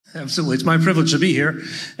Absolutely. It's my privilege to be here,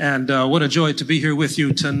 and what a joy to be here with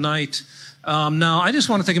you tonight. Now, I just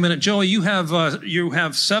want to take a minute. Joey, you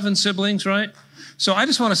have 7 siblings, right? So I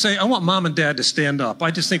just want to say, I want mom and dad to stand up.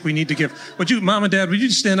 I just think we need to give, mom and dad, would you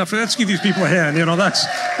just stand up? Let's give these people a hand. You know, that's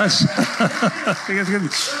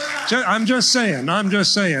I'm just saying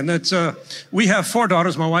that we have 4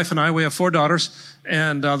 daughters, my wife and I, we have 4 daughters.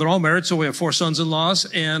 And they're all married, so we have 4 sons-in-laws,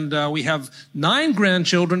 and we have 9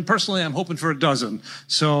 grandchildren. Personally, I'm hoping for a dozen.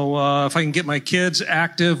 So if I can get my kids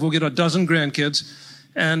active, we'll get a dozen grandkids.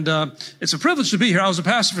 And it's a privilege to be here. I was a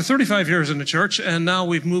pastor for 35 years in the church, and now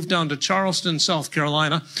we've moved down to Charleston, South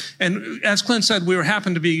Carolina. And as Clint said, we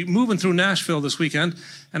happened to be moving through Nashville this weekend.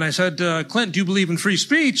 And I said, Clint, do you believe in free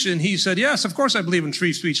speech? And he said, yes, of course I believe in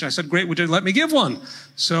free speech. And I said, great, would you let me give one?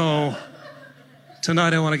 So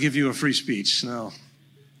tonight I want to give you a free speech. Now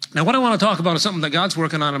what I want to talk about is something that God's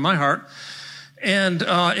working on in my heart. And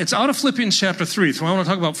it's out of Philippians chapter 3. So I want to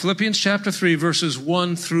talk about Philippians chapter 3, verses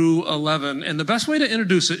 1 through 11. And the best way to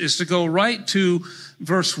introduce it is to go right to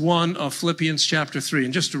verse 1 of Philippians chapter 3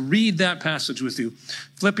 and just to read that passage with you.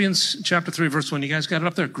 Philippians chapter 3, verse 1. You guys got it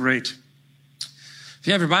up there? Great. If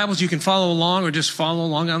you have your Bibles, you can follow along or just follow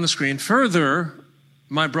along on the screen. Further,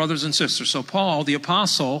 my brothers and sisters. So Paul, the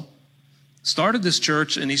apostle, started this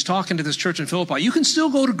church, and he's talking to this church in Philippi. You can still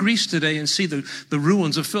go to Greece today and see the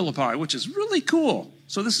ruins of Philippi, which is really cool.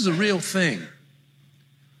 So this is a real thing.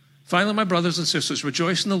 Finally, my brothers and sisters,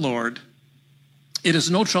 rejoice in the Lord. It is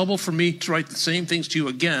no trouble for me to write the same things to you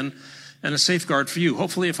again, and a safeguard for you.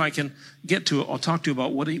 Hopefully, if I can get to it, I'll talk to you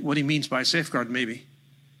about what he means by safeguard, maybe.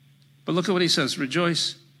 But look at what he says.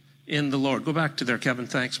 Rejoice in the Lord. Go back to there, Kevin.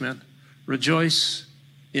 Thanks, man. Rejoice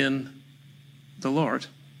in the Lord.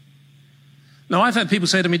 Now, I've had people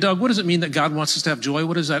say to me, Doug, what does it mean that God wants us to have joy?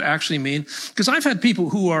 What does that actually mean? Because I've had people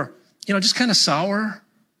who are, just kind of sour,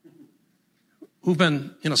 who've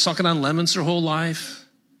been, sucking on lemons their whole life.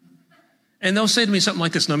 And they'll say to me something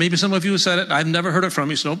like this. Now, maybe some of you have said it. I've never heard it from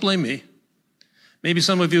you, so don't blame me. Maybe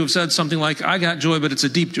some of you have said something like, I got joy, but it's a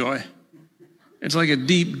deep joy. It's like a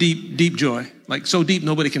deep, deep, deep joy. Like so deep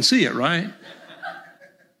nobody can see it, right?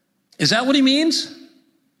 Is that what he means?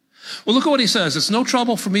 Well, look at what he says. It's no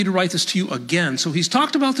trouble for me to write this to you again. So he's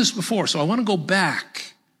talked about this before. So I want to go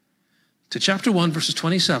back to chapter 1, verses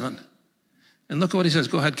 27. And look at what he says.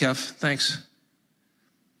 Go ahead, Kev. Thanks.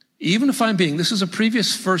 Even if I'm being, this is a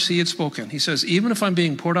previous verse he had spoken. He says, even if I'm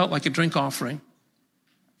being poured out like a drink offering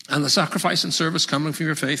and the sacrifice and service coming from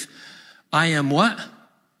your faith, I am what?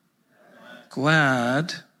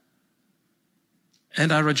 Glad.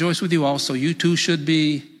 And I rejoice with you also. You too should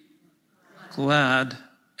be glad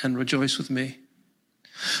and rejoice with me.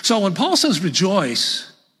 So when Paul says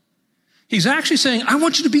rejoice, he's actually saying, I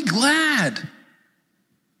want you to be glad.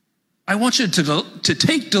 I want you to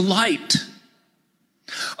take delight.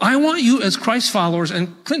 I want you as Christ followers,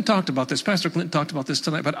 and Clint talked about this, Pastor Clint talked about this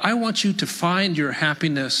tonight, but I want you to find your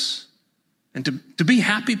happiness and to be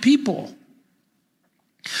happy people.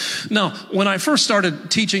 Now, when I first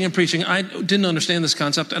started teaching and preaching, I didn't understand this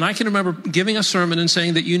concept, and I can remember giving a sermon and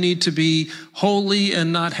saying that you need to be holy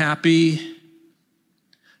and not happy.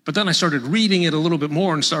 But then I started reading it a little bit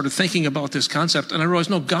more and started thinking about this concept, and I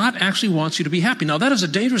realized, no, God actually wants you to be happy. Now, that is a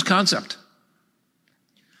dangerous concept.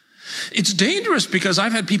 It's dangerous because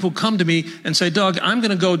I've had people come to me and say, Doug, I'm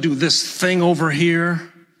going to go do this thing over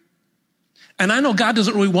here. And I know God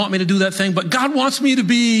doesn't really want me to do that thing, but God wants me to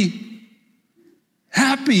be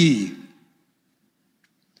happy.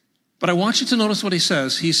 But I want you to notice what he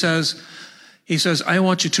says. He says, I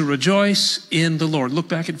want you to rejoice in the Lord. Look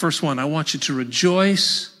back at verse 1. I want you to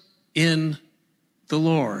rejoice in the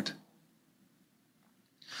Lord.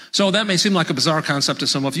 So that may seem like a bizarre concept to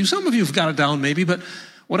some of you. Some of you have got it down maybe, but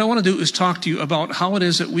what I want to do is talk to you about how it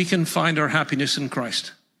is that we can find our happiness in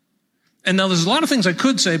Christ. And now there's a lot of things I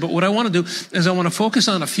could say, but what I want to do is I want to focus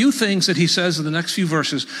on a few things that he says in the next few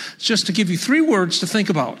verses, just to give you 3 words to think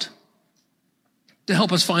about to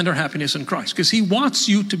help us find our happiness in Christ, because he wants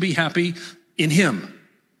you to be happy in him.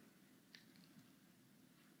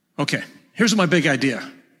 Okay, here's my big idea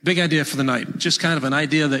for the night, just kind of an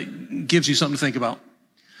idea that gives you something to think about.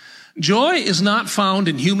 Joy is not found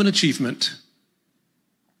in human achievement,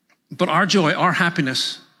 but our joy, our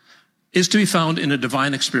happiness, is to be found in a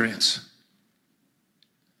divine experience.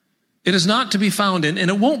 It is not to be found in, and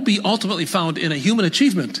it won't be ultimately found in a human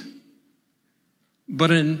achievement, but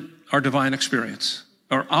in our divine experience,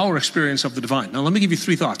 or our experience of the divine. Now, let me give you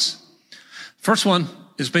 3 thoughts. First one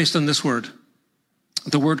is based on this word,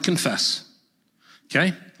 the word confess. Okay?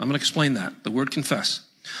 I'm going to explain that, the word confess.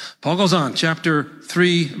 Paul goes on, chapter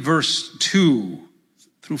 3, verse 2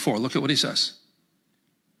 through 4. Look at what he says.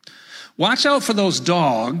 Watch out for those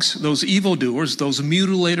dogs, those evildoers, those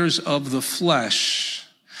mutilators of the flesh.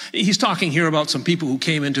 He's talking here about some people who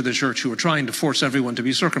came into the church who were trying to force everyone to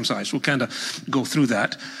be circumcised. We'll kind of go through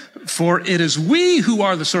that. For it is we who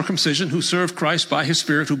are the circumcision, who serve Christ by his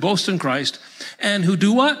Spirit, who boast in Christ, and who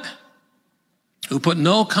do what? Who put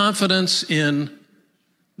no confidence in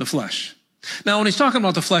the flesh. Now, when he's talking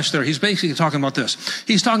about the flesh there, he's basically talking about this.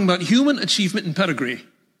 He's talking about human achievement and pedigree.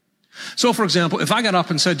 So, for example, if I got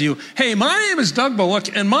up and said to you, hey, my name is Doug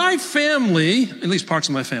Bullock, and my family, at least parts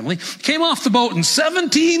of my family, came off the boat in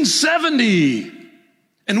 1770,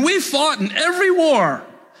 and we fought in every war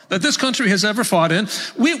that this country has ever fought in.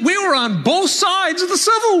 We were on both sides of the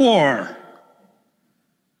Civil War.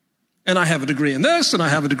 And I have a degree in this, and I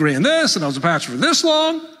have a degree in this, and I was a pastor for this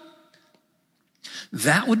long.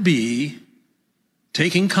 That would be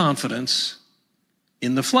taking confidence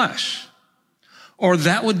in the flesh. Or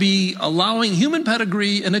that would be allowing human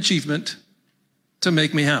pedigree and achievement to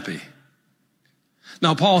make me happy.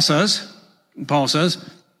 Now, Paul says,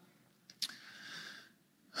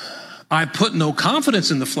 I put no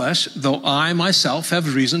confidence in the flesh, though I myself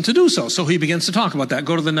have reason to do so. So he begins to talk about that.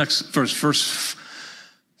 Go to the next verse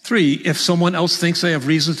 3, if someone else thinks they have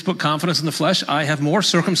reasons to put confidence in the flesh, I have more,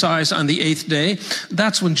 circumcised on the 8th day.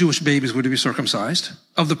 That's when Jewish babies were to be circumcised.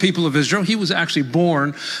 Of the people of Israel, he was actually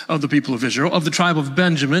born of the people of Israel. Of the tribe of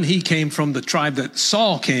Benjamin, he came from the tribe that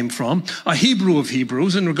Saul came from, a Hebrew of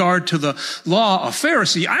Hebrews. In regard to the law, a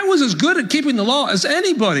Pharisee, I was as good at keeping the law as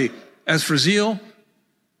anybody. As for zeal,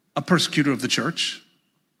 a persecutor of the church.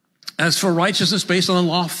 As for righteousness based on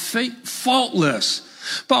the law, faultless.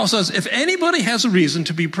 Paul says, if anybody has a reason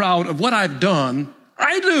to be proud of what I've done,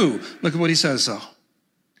 I do. Look at what he says, though.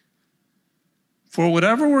 For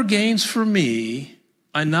whatever were gains for me,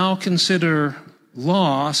 I now consider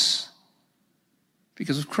loss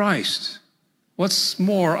because of Christ. What's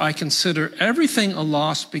more, I consider everything a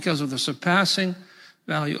loss because of the surpassing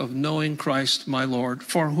value of knowing Christ my Lord,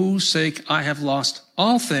 for whose sake I have lost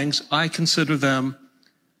all things. I consider them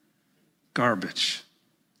garbage.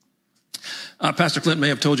 Pastor Clint may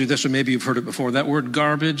have told you this, or maybe you've heard it before. That word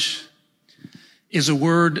garbage is a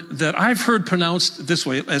word that I've heard pronounced this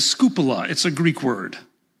way as scoopula. It's a Greek word.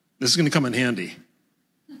 This is going to come in handy.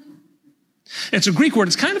 It's a Greek word.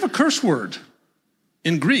 It's kind of a curse word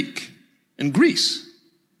in Greek, in Greece,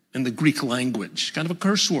 in the Greek language. Kind of a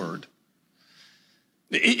curse word.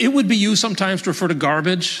 It would be used sometimes to refer to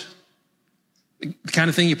garbage, the kind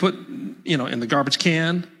of thing you put, in the garbage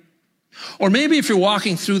can. Or maybe if you're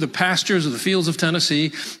walking through the pastures of the fields of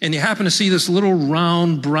Tennessee and you happen to see this little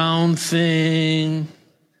round brown thing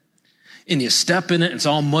and you step in it, it's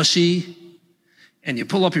all mushy, and you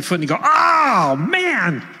pull up your foot and you go, oh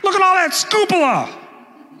man, look at all that scoopula.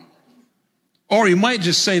 Or you might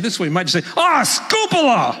just say this way, you might just say,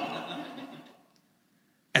 scoopula.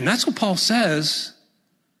 And that's what Paul says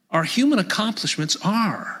our human accomplishments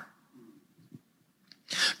are.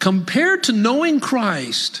 Compared to knowing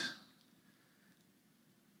Christ,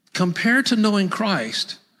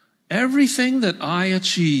 everything that I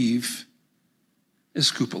achieve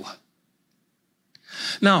is scoopula.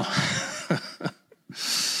 Now,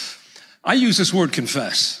 I use this word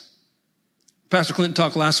confess. Pastor Clinton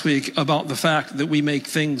talked last week about the fact that we make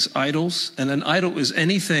things idols, and an idol is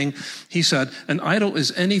anything, he said, an idol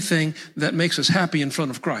is anything that makes us happy in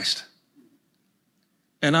front of Christ.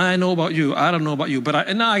 And I know about you, I don't know about you, but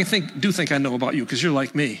I do think I know about you because you're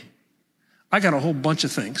like me. I got a whole bunch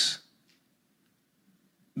of things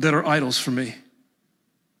that are idols for me.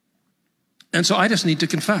 And so I just need to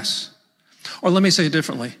confess. Or let me say it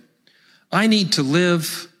differently. I need to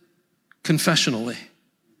live confessionally.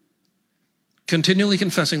 Continually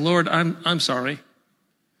confessing, Lord, I'm sorry.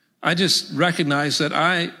 I just recognize that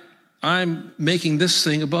I'm making this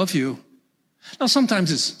thing above you. Now,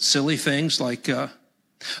 sometimes it's silly things like, I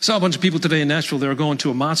saw a bunch of people today in Nashville, they were going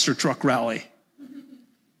to a monster truck rally.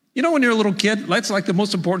 You know when you're a little kid, that's like the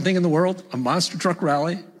most important thing in the world, a monster truck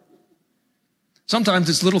rally. Sometimes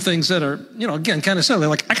it's little things that are, again, kind of silly.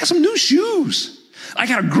 Like, I got some new shoes. I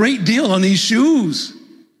got a great deal on these shoes.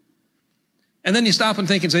 And then you stop and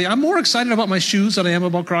think and say, I'm more excited about my shoes than I am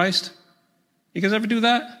about Christ. You guys ever do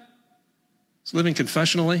that? It's living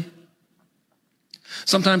confessionally.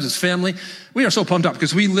 Sometimes it's family. We are so pumped up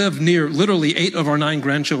because we live near literally 8 of our 9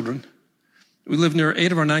 grandchildren. We live near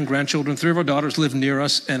 8 of our 9 grandchildren. 3 of our daughters live near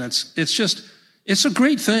us, and it's a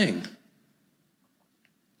great thing.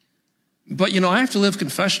 But, I have to live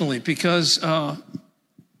confessionally because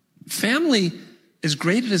family, as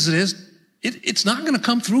great as it is, it's not going to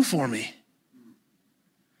come through for me.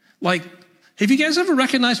 Like, have you guys ever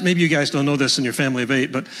recognized, maybe you guys don't know this in your family of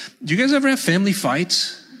 8, but do you guys ever have family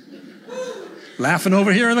fights? laughing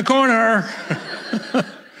over here in the corner.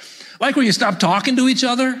 Like when you stop talking to each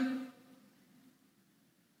other.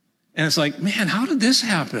 And it's like, man, how did this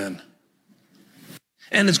happen?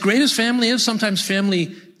 And as great as family is, sometimes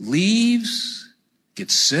family leaves,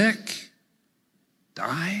 gets sick,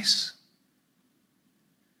 dies.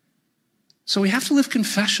 So we have to live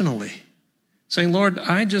confessionally, saying, Lord,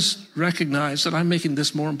 I just recognize that I'm making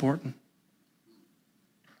this more important.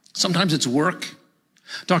 Sometimes it's work.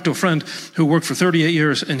 I talked to a friend who worked for 38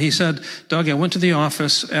 years, and he said, Doug, I went to the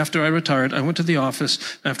office after I retired. I went to the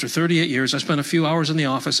office after 38 years. I spent a few hours in the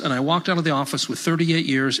office, and I walked out of the office with 38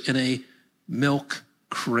 years in a milk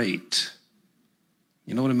crate.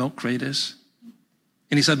 You know what a milk crate is?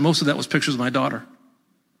 And he said most of that was pictures of my daughter.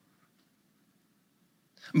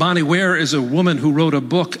 Bonnie Ware is a woman who wrote a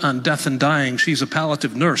book on death and dying. She's a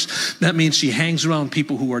palliative nurse. That means she hangs around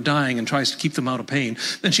people who are dying and tries to keep them out of pain.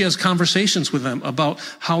 Then she has conversations with them about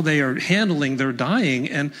how they are handling their dying.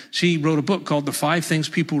 And she wrote a book called The 5 Things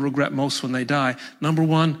People Regret Most When They Die. Number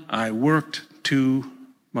 1, I worked too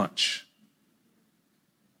much.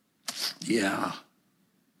 Yeah.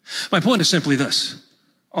 My point is simply this.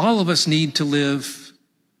 All of us need to live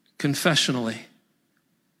confessionally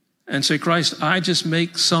and say, Christ, I just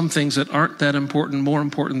make some things that aren't that important more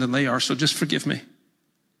important than they are, so just forgive me,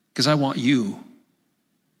 because I want you.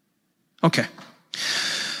 Okay.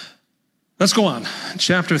 Let's go on.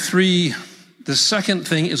 Chapter 3, the second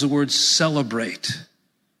thing is the word celebrate.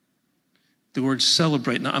 The word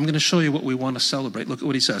celebrate. Now, I'm going to show you what we want to celebrate. Look at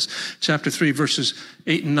what he says. Chapter 3, verses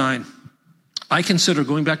 8 and 9. I consider,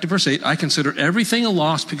 going back to verse 8, I consider everything a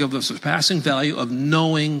loss because of the surpassing value of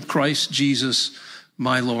knowing Christ Jesus,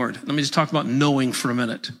 my Lord. Let me just talk about knowing for a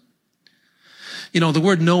minute. You know, the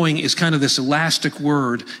word knowing is kind of this elastic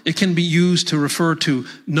word. It can be used to refer to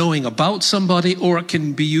knowing about somebody, or it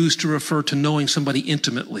can be used to refer to knowing somebody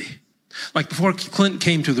intimately. Like before Clinton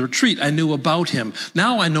came to the retreat, I knew about him.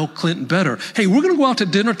 Now I know Clinton better. Hey, we're going to go out to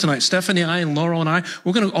dinner tonight. Stephanie, I, and Laurel and I,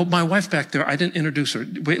 we're going to, oh, my wife back there, I didn't introduce her.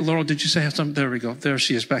 Wait, Laurel, did you say something? There we go. There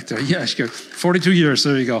she is back there. Yeah, she's good. 42 years.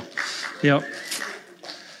 There you go. Yep.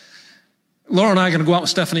 Laura and I are going to go out with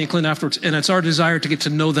Stephanie and Clint afterwards, and it's our desire to get to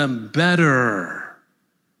know them better.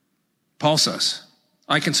 Paul says,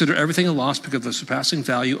 I consider everything a loss because of the surpassing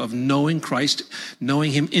value of knowing Christ,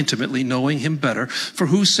 knowing him intimately, knowing him better, for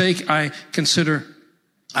whose sake I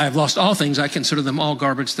have lost all things. I consider them all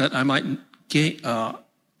garbage that I might gain. I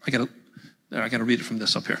got to read it from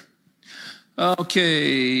this up here.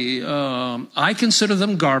 Okay. I consider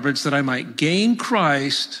them garbage that I might gain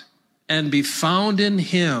Christ and be found in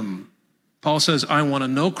him. Paul says, I want to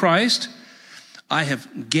know Christ. I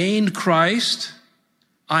have gained Christ.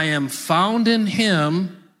 I am found in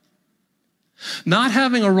him, not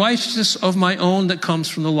having a righteousness of my own that comes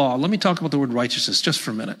from the law. Let me talk about the word righteousness just for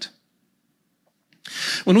a minute.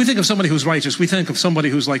 When we think of somebody who's righteous, we think of somebody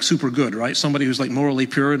who's like super good, right? Somebody who's like morally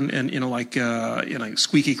pure and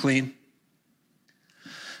squeaky clean.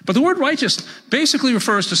 But the word righteous basically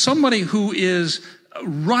refers to somebody who is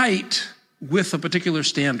right with a particular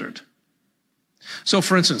standard. So,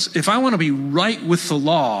 for instance, if I want to be right with the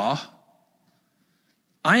law,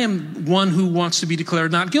 I am one who wants to be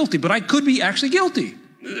declared not guilty, but I could be actually guilty.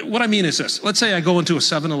 What I mean is this. Let's say I go into a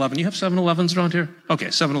 7-Eleven. You have 7-Elevens around here? Okay,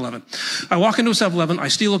 7-Eleven. I walk into a 7-Eleven, I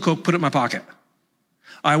steal a Coke, put it in my pocket.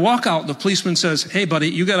 I walk out, the policeman says, hey, buddy,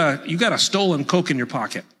 you got a stolen Coke in your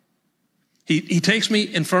pocket. He takes me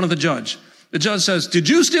in front of the judge. The judge says, did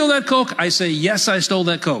you steal that Coke? I say, yes, I stole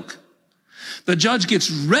that Coke. The judge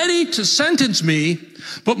gets ready to sentence me,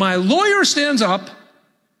 but my lawyer stands up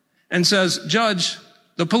and says, Judge,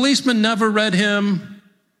 the policeman never read him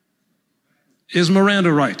his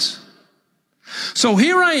Miranda rights. So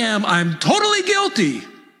here I am, I'm totally guilty,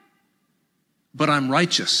 but I'm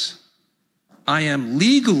righteous. I am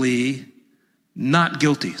legally not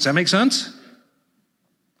guilty. Does that make sense?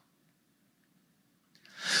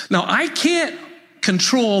 Now, I can't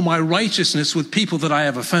control my righteousness with people that I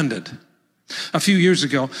have offended. A few years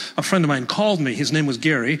ago, a friend of mine called me. His name was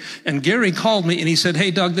Gary. And Gary called me and he said,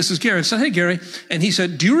 hey, Doug, this is Gary. I said, hey, Gary. And he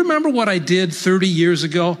said, do you remember what I did 30 years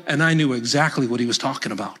ago? And I knew exactly what he was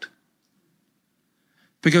talking about.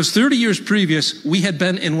 Because 30 years previous, we had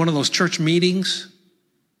been in one of those church meetings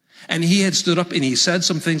and he had stood up and he said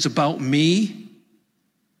some things about me.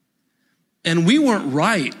 And we weren't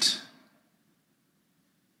right.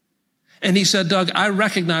 And he said, Doug, I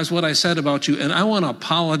recognize what I said about you, and I want to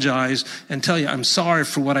apologize and tell you I'm sorry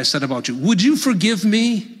for what I said about you. Would you forgive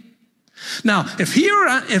me? Now, if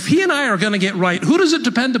he and I are going to get right, who does it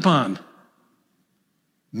depend upon?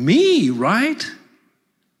 Me, right?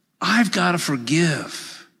 I've got to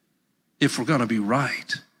forgive if we're going to be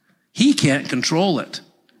right. He can't control it.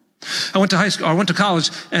 I went to college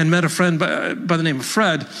and met a friend by the name of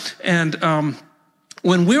Fred. And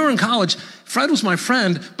when we were in college, Fred was my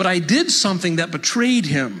friend, but I did something that betrayed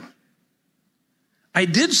him. I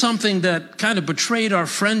did something that kind of betrayed our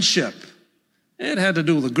friendship. It had to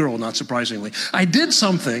do with a girl, not surprisingly. I did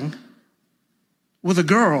something with a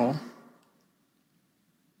girl,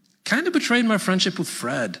 kind of betrayed my friendship with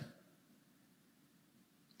Fred.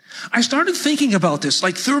 I started thinking about this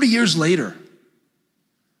like 30 years later.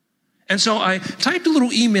 And so I typed a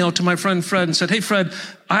little email to my friend Fred and said, hey, Fred,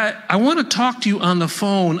 I want to talk to you on the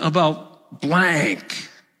phone about blank.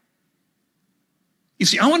 You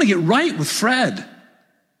see, I want to get right with Fred.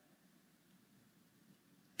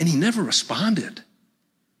 And he never responded.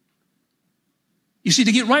 You see,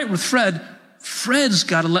 to get right with Fred, Fred's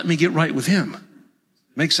got to let me get right with him.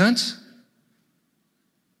 Make sense?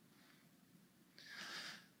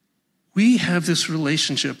 We have this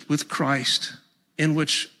relationship with Christ in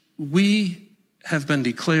which we have been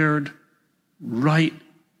declared right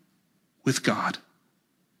with God.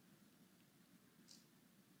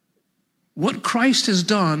 What Christ has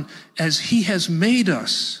done as he has made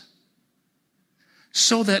us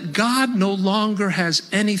so that God no longer has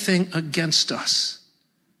anything against us,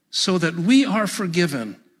 so that we are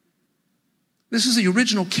forgiven. This is the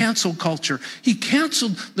original cancel culture. He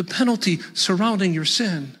canceled the penalty surrounding your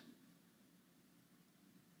sin.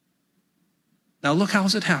 Now look how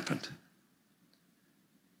it happened.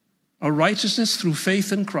 A righteousness through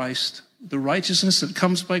faith in Christ, the righteousness that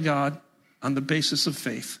comes by God on the basis of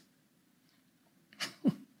faith.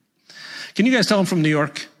 Can you guys tell I'm from New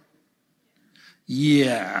York?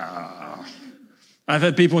 Yeah. I've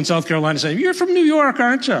had people in South Carolina say, you're from New York,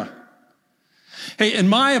 aren't you? Hey, in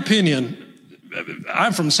my opinion,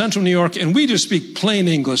 I'm from Central New York, and we just speak plain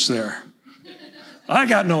English there. I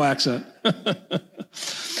got no accent.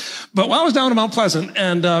 But while I was down in Mount Pleasant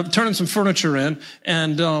and turning some furniture in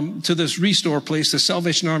and to this Restore place, this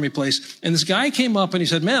Salvation Army place, and this guy came up and he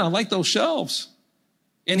said, man, I like those shelves.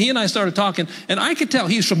 And he and I started talking, and I could tell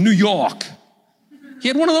he's from New York. He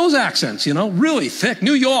had one of those accents, really thick,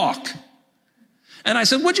 New York. And I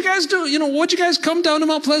said, what'd you guys do? What'd you guys come down to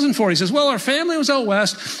Mount Pleasant for? He says, well, our family was out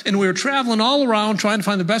west, and we were traveling all around trying to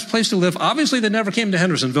find the best place to live. Obviously, they never came to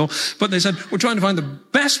Hendersonville, but they said, we're trying to find the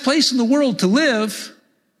best place in the world to live.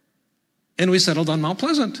 And we settled on Mount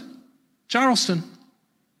Pleasant, Charleston.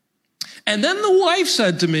 And then the wife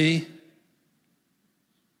said to me,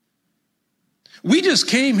 we just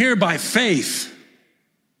came here by faith.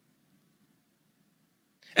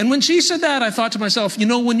 And when she said that, I thought to myself,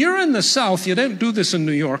 when you're in the South, you don't do this in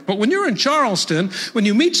New York, but when you're in Charleston, when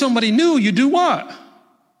you meet somebody new, you do what?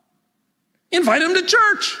 Invite them to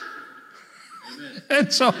church.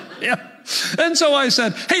 Amen. And so I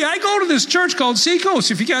said, hey, I go to this church called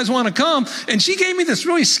Seacoast if you guys want to come. And she gave me this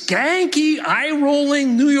really skanky,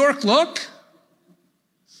 eye-rolling New York look.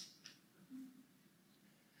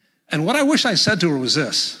 And what I wish I said to her was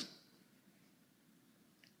this.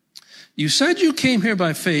 You said you came here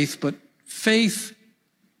by faith, but faith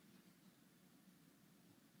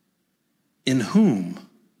in whom?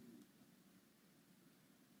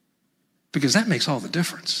 Because that makes all the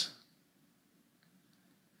difference.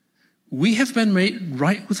 We have been made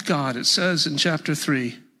right with God, it says in chapter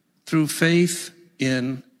 3, through faith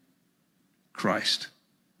in Christ,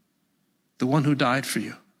 the one who died for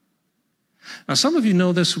you. Now, some of you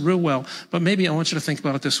know this real well, but maybe I want you to think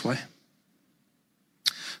about it this way.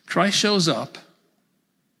 Christ shows up,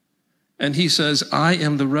 and he says, I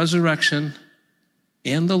am the resurrection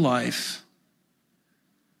and the life.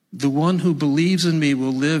 The one who believes in me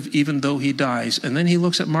will live even though he dies. And then he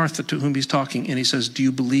looks at Martha, to whom he's talking, and he says, do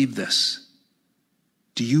you believe this?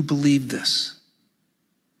 Do you believe this?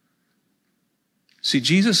 See,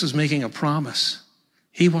 Jesus is making a promise.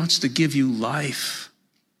 He wants to give you life.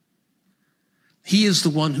 He is the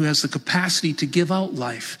one who has the capacity to give out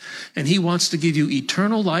life, and he wants to give you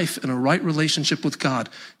eternal life and a right relationship with God.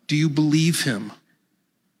 Do you believe him?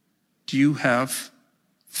 Do you have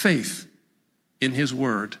faith in his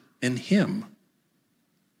word, in him?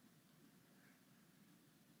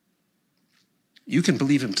 You can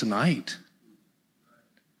believe him tonight.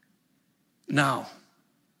 Now,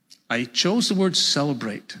 I chose the word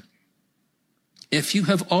celebrate. If you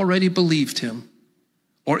have already believed him,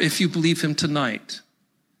 or if you believe him tonight,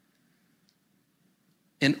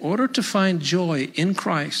 in order to find joy in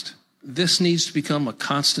Christ, this needs to become a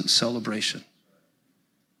constant celebration.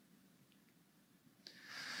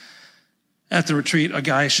 At the retreat, a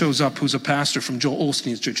guy shows up who's a pastor from Joel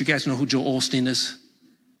Osteen's church. You guys know who Joel Osteen is?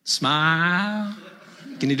 Smile.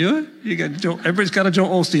 Can you do it? Everybody's got a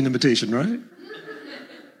Joel Osteen invitation, right?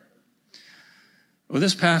 Well,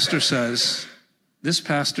 this pastor says,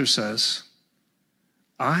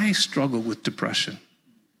 I struggle with depression.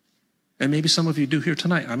 And maybe some of you do here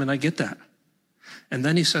tonight. I mean, I get that. And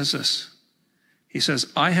then he says this. He says,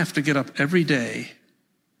 I have to get up every day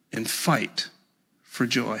and fight for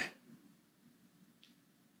joy. I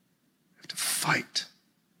have to fight.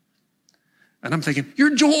 And I'm thinking,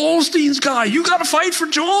 you're Joel Osteen's guy. You got to fight for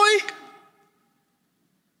joy?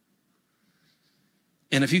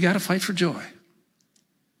 And if you got to fight for joy,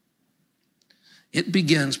 it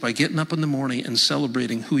begins by getting up in the morning and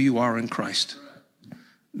celebrating who you are in Christ.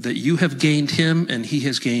 That you have gained him and he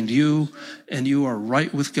has gained you, and you are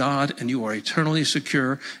right with God, and you are eternally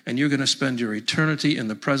secure, and you're going to spend your eternity in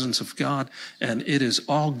the presence of God, and it is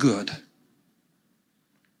all good.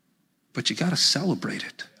 But you got to celebrate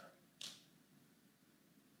it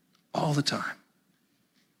all the time.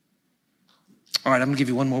 All right, I'm going to give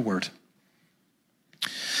you one more word.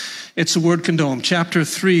 It's the word condone. Chapter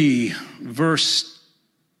 3,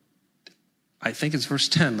 I think it's verse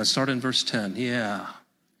 10. Let's start in verse 10. Yeah.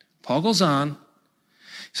 Paul goes on. He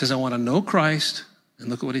says, I want to know Christ. And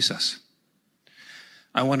look at what he says.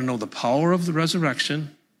 I want to know the power of the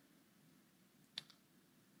resurrection.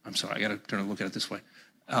 I'm sorry, I got to turn and look at it this way.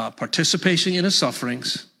 Participation in his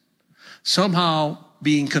sufferings. Somehow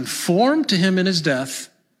being conformed to him in his death.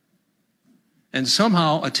 And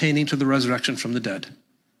somehow attaining to the resurrection from the dead.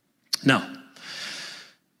 Now,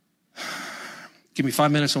 give me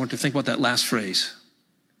 5 minutes. I want to think about that last phrase.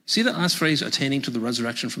 See that last phrase, attaining to the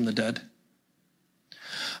resurrection from the dead?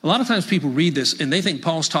 A lot of times people read this and they think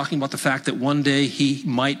Paul's talking about the fact that one day he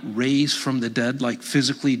might raise from the dead, like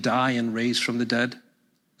physically die and raise from the dead.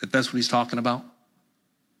 That's what he's talking about.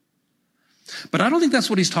 But I don't think that's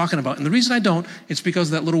what he's talking about. And the reason I don't, it's because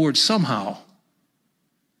of that little word somehow.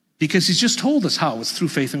 Because he's just told us how. It's through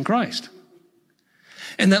faith in Christ.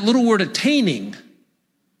 And that little word attaining,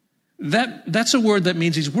 that's a word that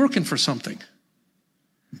means he's working for something.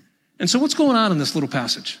 And so what's going on in this little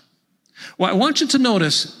passage? Well, I want you to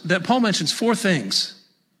notice that Paul mentions 4 things.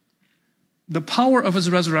 The power of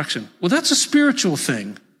his resurrection. Well, that's a spiritual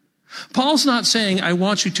thing. Paul's not saying, I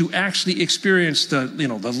want you to actually experience the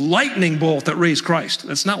lightning bolt that raised Christ.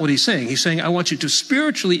 That's not what he's saying. He's saying, I want you to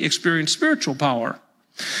spiritually experience spiritual power.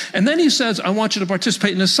 And then he says, I want you to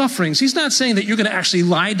participate in his sufferings. He's not saying that you're going to actually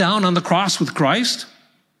lie down on the cross with Christ.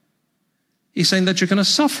 He's saying that you're going to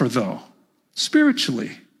suffer, though,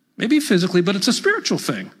 spiritually. Maybe physically, but it's a spiritual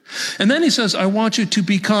thing. And then he says, I want you to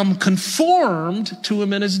become conformed to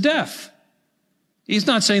him in his death. He's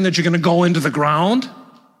not saying that you're going to go into the ground,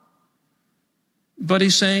 but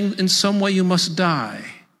he's saying in some way you must die.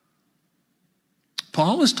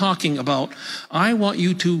 Paul is talking about, I want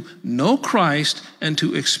you to know Christ and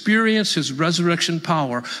to experience his resurrection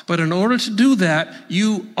power. But in order to do that,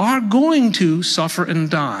 you are going to suffer and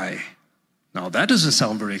die. Now, that doesn't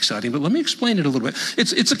sound very exciting, but let me explain it a little bit.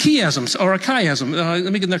 It's a chiasm, or a chiasm.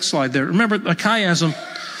 Let me get the next slide there. Remember, a chiasm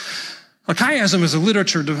is a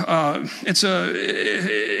literature, it's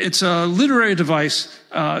a literary device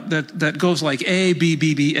that goes like A, B,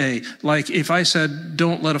 B, B, A. Like if I said,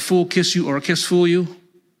 don't let a fool kiss you or a kiss fool you,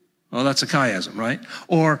 well, that's a chiasm, right?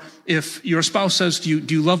 Or if your spouse says to you,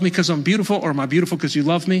 do you love me because I'm beautiful, or am I beautiful because you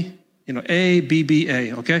love me? A, B, B,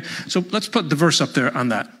 A, okay? So let's put the verse up there on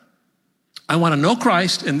that. I want to know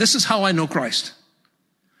Christ, and this is how I know Christ.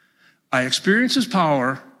 I experience his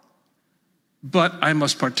power, but I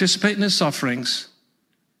must participate in his sufferings,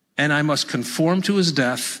 and I must conform to his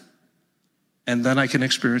death, and then I can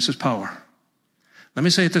experience his power. Let me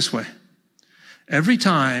say it this way. Every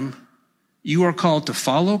time you are called to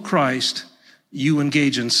follow Christ, you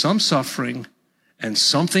engage in some suffering, and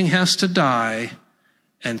something has to die,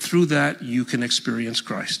 and through that you can experience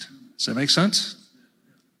Christ. Does that make sense?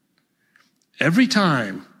 Every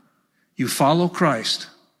time you follow Christ,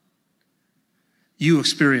 you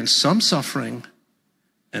experience some suffering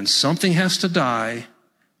and something has to die.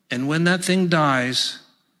 And when that thing dies,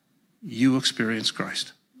 you experience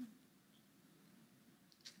Christ.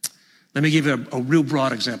 Let me give you a real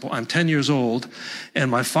broad example. I'm 10 years old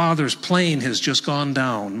and my father's plane has just gone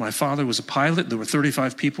down. My father was a pilot. There were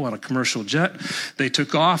 35 people on a commercial jet. They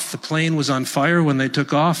took off. The plane was on fire when they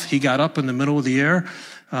took off. He got up in the middle of the air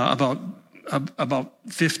about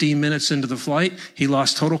 15 minutes into the flight. He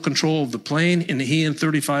lost total control of the plane, and he and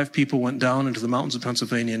 35 people went down into the mountains of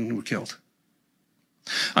Pennsylvania and were killed.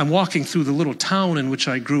 I'm walking through the little town in which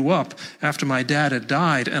I grew up after my dad had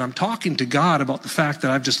died, and I'm talking to God about the fact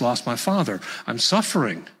that I've just lost my father. I'm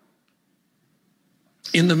suffering.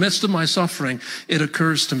 In the midst of my suffering, it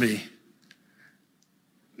occurs to me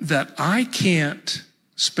that I can't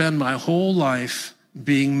spend my whole life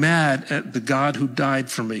being mad at the God who died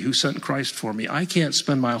for me, who sent Christ for me. I can't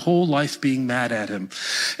spend my whole life being mad at him.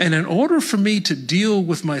 And in order for me to deal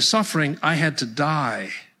with my suffering, I had to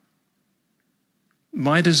die.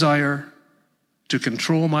 My desire to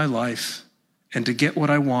control my life and to get what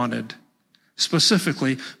I wanted,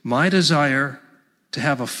 specifically my desire to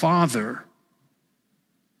have a father,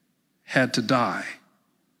 had to die.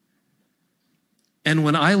 And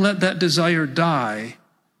when I let that desire die,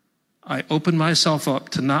 I opened myself up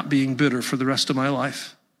to not being bitter for the rest of my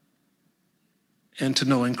life and to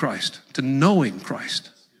knowing Christ,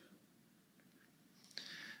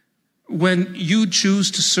 When you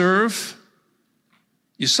choose to serve,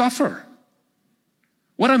 you suffer.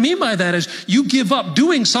 What I mean by that is you give up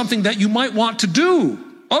doing something that you might want to do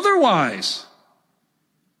otherwise.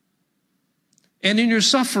 And in your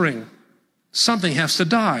suffering, something has to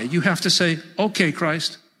die. You have to say, okay,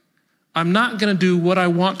 Christ, I'm not going to do what I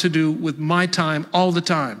want to do with my time all the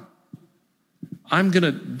time. I'm going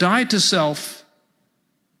to die to self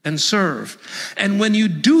and serve. And when you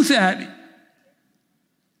do that,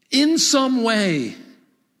 in some way,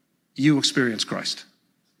 you experience Christ.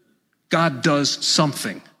 God does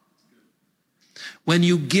something. When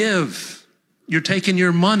you give, you're taking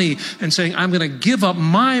your money and saying, I'm going to give up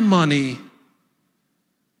my money.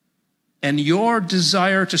 And your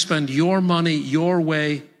desire to spend your money your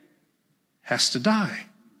way has to die.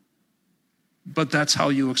 But that's how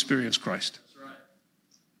you experience Christ. That's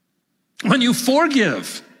right. When you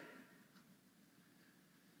forgive,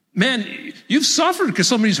 man, you've suffered because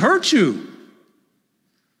somebody's hurt you.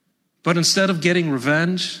 But instead of getting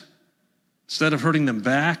revenge, instead of hurting them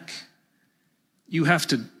back, you have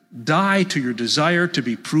to die to your desire to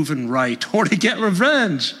be proven right or to get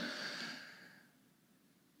revenge.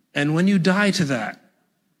 And when you die to that,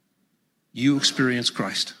 you experience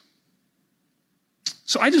Christ.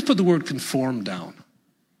 So I just put the word conform down.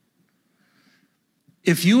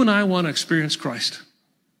 If you and I want to experience Christ,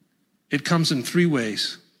 it comes in three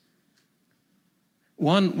ways.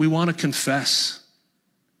 One, we want to confess.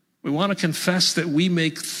 We want to confess that we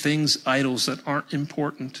make things idols that aren't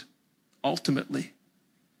important, ultimately.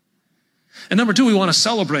 And number two, we want to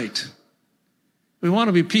celebrate. We want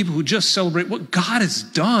to be people who just celebrate what God has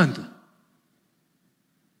done.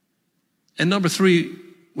 And number three,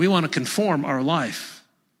 we want to conform our life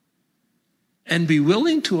and be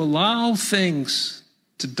willing to allow things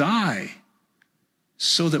to die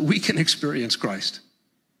so that we can experience Christ.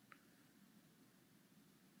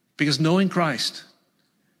 Because knowing Christ,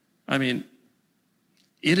 it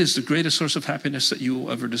is the greatest source of happiness that you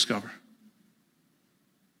will ever discover.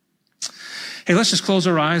 Hey, let's just close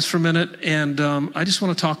our eyes for a minute, and I just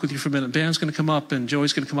want to talk with you for a minute. Dan's going to come up, and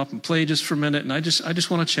Joey's going to come up and play just for a minute, and I just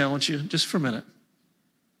want to challenge you just for a minute.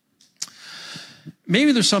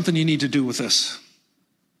 Maybe there's something you need to do with this.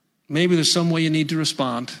 Maybe there's some way you need to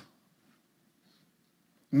respond.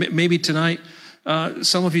 Maybe tonight,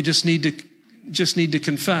 some of you just need to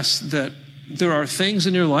confess that there are things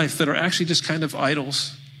in your life that are actually just kind of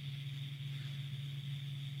idols.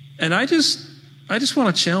 And I just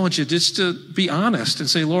want to challenge you just to be honest and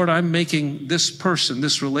say, Lord, I'm making this person,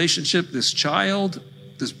 this relationship, this child,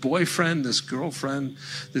 this boyfriend, this girlfriend,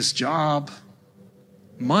 this job,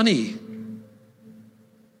 money,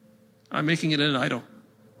 I'm making it an idol.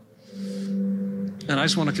 And I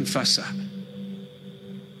just want to confess that.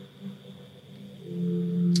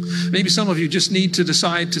 Maybe some of you just need to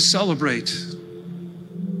decide to celebrate.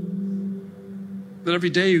 That every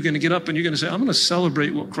day you're going to get up and you're going to say, I'm going to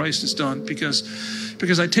celebrate what Christ has done because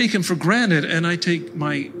I take him for granted and I take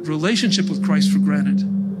my relationship with Christ for granted.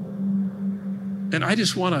 And I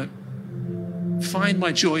just want to find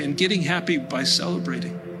my joy in getting happy by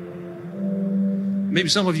celebrating. Maybe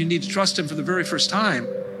some of you need to trust him for the very first time.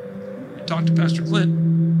 Talk to Pastor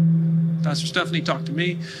Clint, Pastor Stephanie, talk to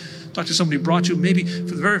me, talk to somebody who brought you. Maybe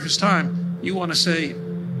for the very first time, you want to say,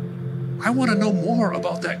 I want to know more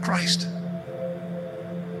about that Christ.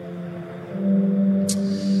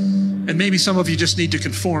 And maybe some of you just need to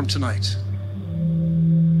conform tonight.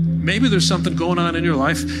 Maybe there's something going on in your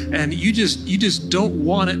life and you just don't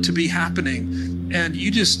want it to be happening. And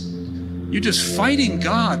you're just fighting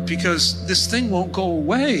God because this thing won't go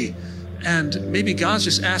away. And maybe God's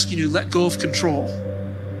just asking you to let go of control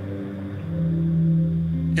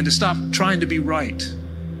and to stop trying to be right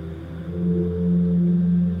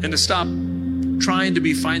and to stop trying to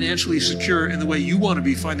be financially secure in the way you want to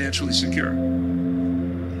be financially secure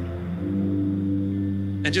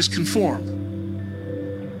and just conform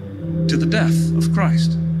to the death of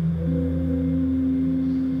Christ.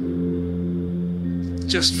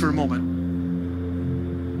 Just for a moment,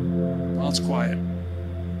 while it's quiet.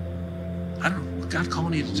 I don't know. God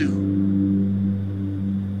calling you to do.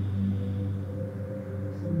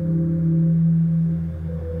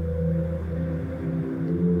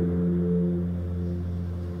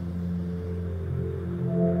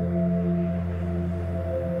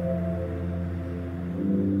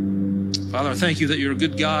 Father, I thank you that you're a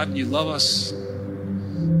good God and you love us.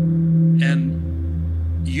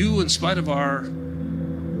 And you, in spite of our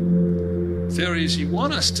failures, you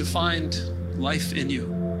want us to find life in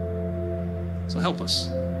you. So help us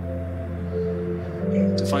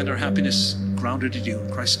to find our happiness grounded in you. In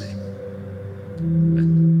Christ's name.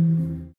 Amen.